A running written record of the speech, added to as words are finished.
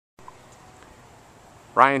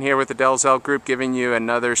Ryan here with the Delzell Group, giving you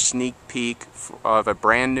another sneak peek of a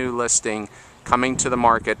brand new listing coming to the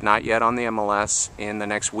market, not yet on the MLS, in the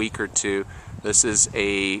next week or two. This is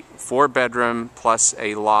a 4-bedroom plus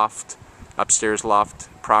a loft, upstairs loft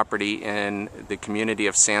property in the community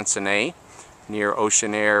of Sansonay near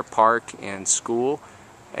Ocean Air Park and School.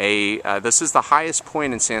 This is the highest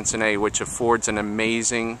point in Sansonay, which affords an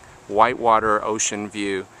amazing whitewater ocean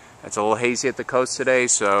view. It's a little hazy at the coast today,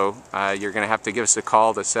 so you're going to have to give us a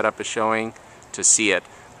call to set up a showing to see it.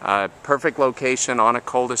 Perfect location on a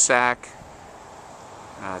cul-de-sac,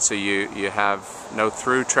 so you have no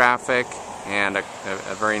through traffic and a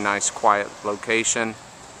very nice quiet location.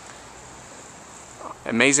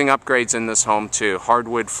 Amazing upgrades in this home too.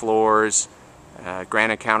 Hardwood floors,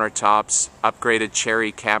 granite countertops, upgraded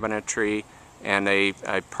cherry cabinetry, and a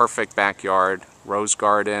perfect backyard, rose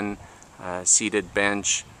garden, seated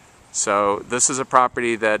bench. So this is a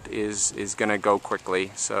property that is going to go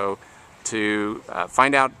quickly. So to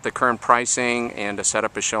find out the current pricing and to set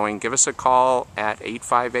up a showing, give us a call at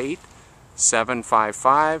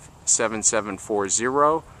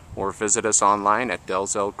 858-755-7740 or visit us online at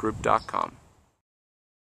delzellgroup.com.